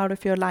something out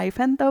of your life.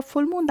 And the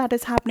full moon that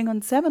is happening on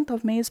 7th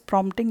of May is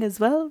prompting as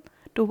well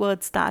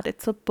towards that.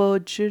 It's a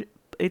purge,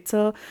 it's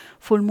a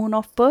full moon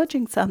of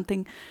purging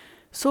something.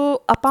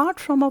 So, apart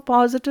from a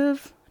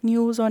positive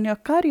news on your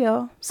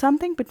career,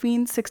 something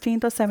between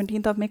 16th or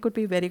 17th of May could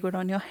be very good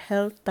on your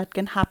health. That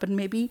can happen.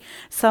 Maybe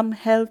some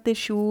health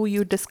issue,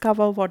 you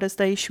discover what is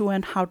the issue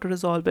and how to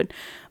resolve it.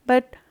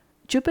 But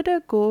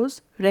Jupiter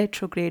goes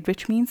retrograde,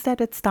 which means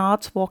that it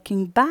starts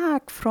walking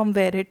back from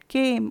where it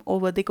came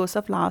over the course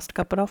of last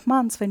couple of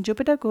months. When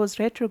Jupiter goes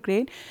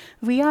retrograde,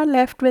 we are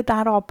left with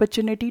that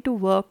opportunity to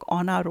work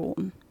on our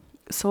own.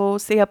 So,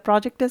 say a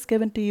project is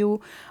given to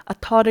you,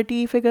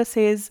 authority figure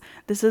says,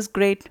 this is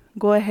great,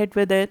 go ahead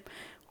with it.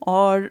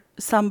 Or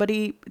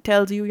somebody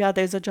tells you, yeah,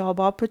 there's a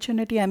job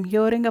opportunity, I'm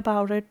hearing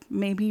about it,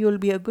 maybe you'll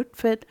be a good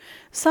fit.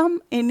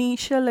 Some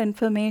initial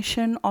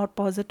information or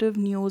positive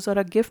news or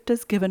a gift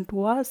is given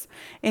to us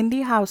in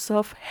the house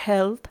of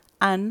health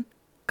and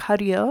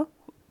career,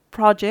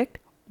 project,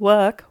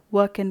 work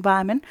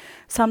environment,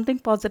 something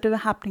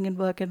positive happening in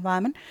work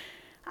environment.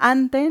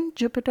 And then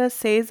Jupiter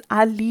says,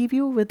 I'll leave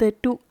you with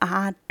it to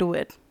add to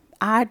it.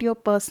 Add your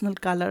personal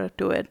color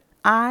to it.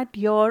 Add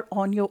your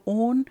on your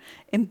own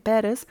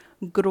impetus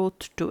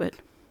growth to it.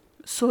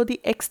 So the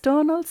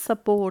external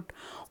support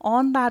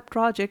on that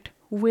project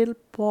will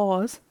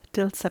pause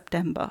till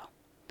September.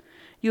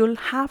 You'll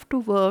have to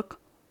work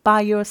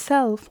by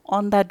yourself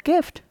on that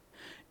gift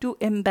to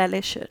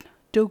embellish it,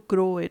 to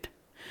grow it.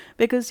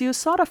 Because you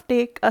sort of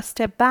take a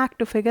step back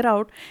to figure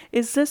out,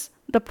 is this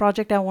the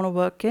project I want to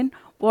work in?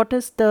 What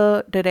is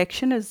the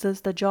direction? Is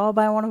this the job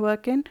I want to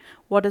work in?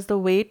 What is the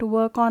way to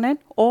work on it?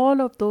 All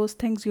of those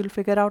things you'll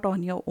figure out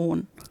on your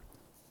own.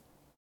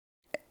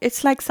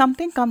 It's like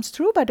something comes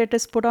through, but it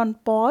is put on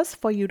pause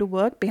for you to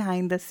work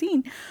behind the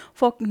scene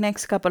for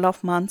next couple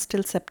of months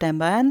till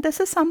September. And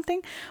this is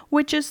something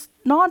which is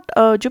not,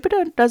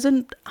 Jupiter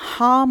doesn't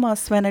harm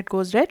us when it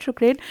goes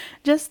retrograde,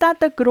 just that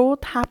the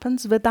growth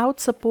happens without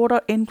support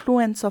or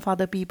influence of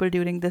other people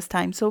during this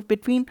time. So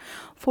between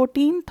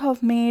 14th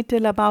of May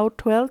till about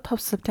 12th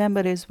of September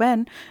is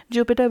when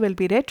Jupiter will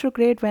be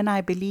retrograde, when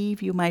I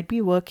believe you might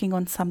be working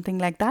on something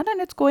like that.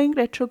 And it's going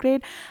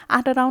retrograde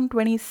at around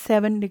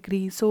 27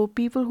 degrees. So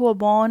people who are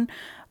born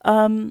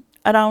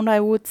around, I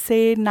would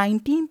say,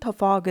 19th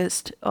of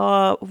August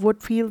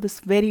would feel this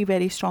very,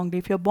 very strongly.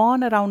 If you're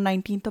born around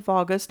 19th of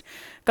August,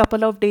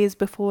 couple of days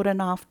before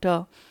and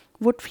after,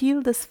 would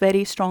feel this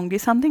very strongly.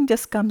 Something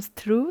just comes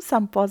through,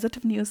 some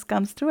positive news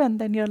comes through, and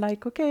then you're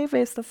like, okay,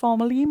 where's the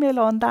formal email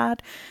on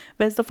that?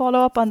 Where's the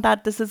follow-up on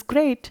that? This is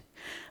great.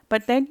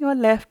 But then you're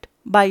left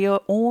by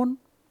your own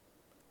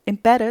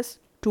impetus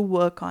to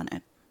work on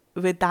it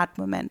with that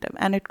momentum.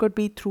 And it could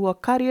be through a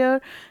career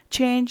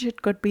change,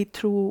 it could be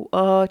through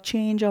a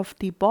change of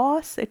the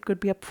boss, it could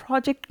be a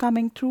project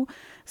coming through,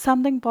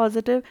 something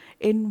positive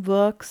in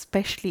work,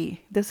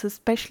 especially. This is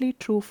especially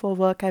true for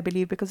work, I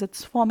believe, because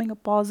it's forming a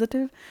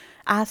positive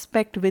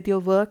aspect with your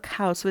work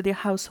house, with your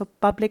house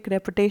of public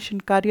reputation,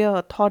 career,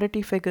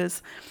 authority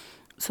figures.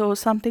 So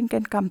something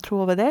can come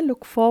through over there.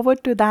 Look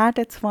forward to that.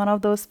 It's one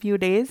of those few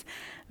days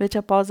which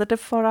are positive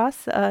for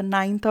us,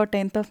 9th or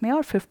 10th of May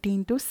or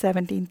 15th to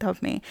 17th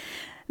of May.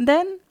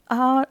 Then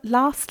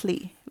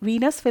lastly,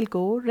 Venus will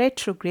go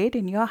retrograde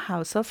in your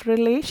house of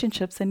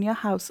relationships, in your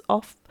house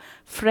of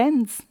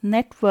friends,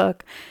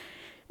 network.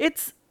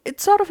 It's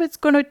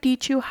going to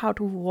teach you how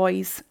to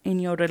voice in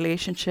your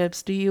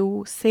relationships. Do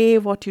you say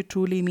what you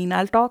truly mean?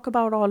 I'll talk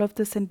about all of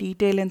this in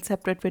detail in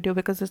separate video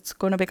because it's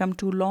going to become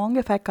too long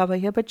if I cover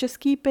here. But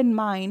just keep in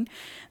mind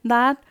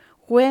that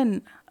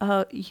when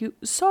you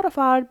sort of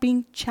are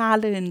being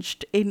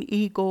challenged in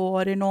ego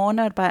or in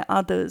honor by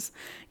others,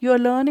 you're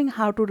learning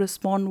how to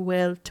respond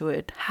well to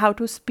it, how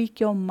to speak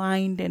your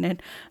mind in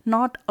it,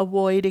 not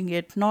avoiding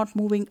it, not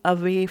moving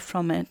away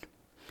from it.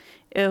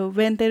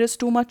 When there is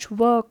too much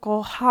work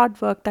or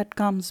hard work that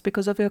comes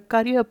because of your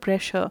career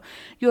pressure,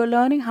 you're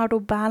learning how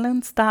to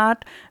balance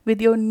that with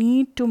your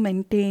need to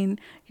maintain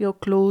your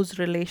close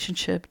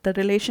relationship. The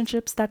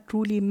relationships that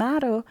truly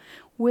matter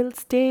will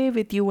stay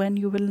with you and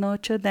you will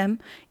nurture them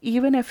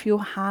even if you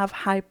have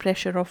high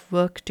pressure of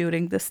work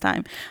during this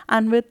time.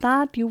 And with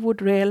that, you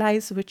would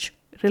realize which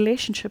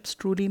relationships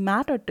truly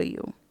matter to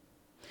you.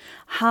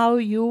 How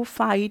you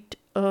fight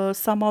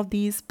some of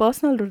these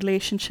personal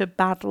relationship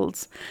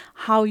battles,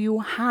 how you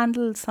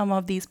handle some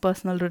of these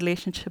personal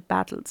relationship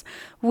battles,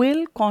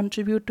 will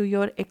contribute to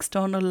your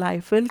external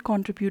life, will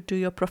contribute to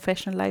your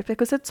professional life,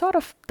 because it's sort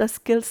of the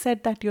skill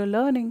set that you're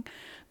learning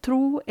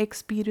through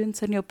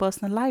experience in your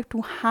personal life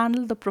to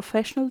handle the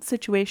professional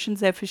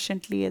situations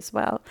efficiently as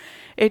well.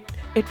 It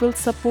will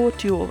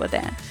support you over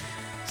there.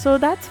 So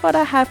that's what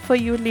I have for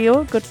you,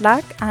 Leo. Good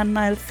luck, and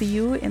I'll see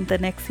you in the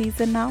next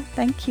season now.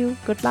 Thank you.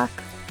 Good luck.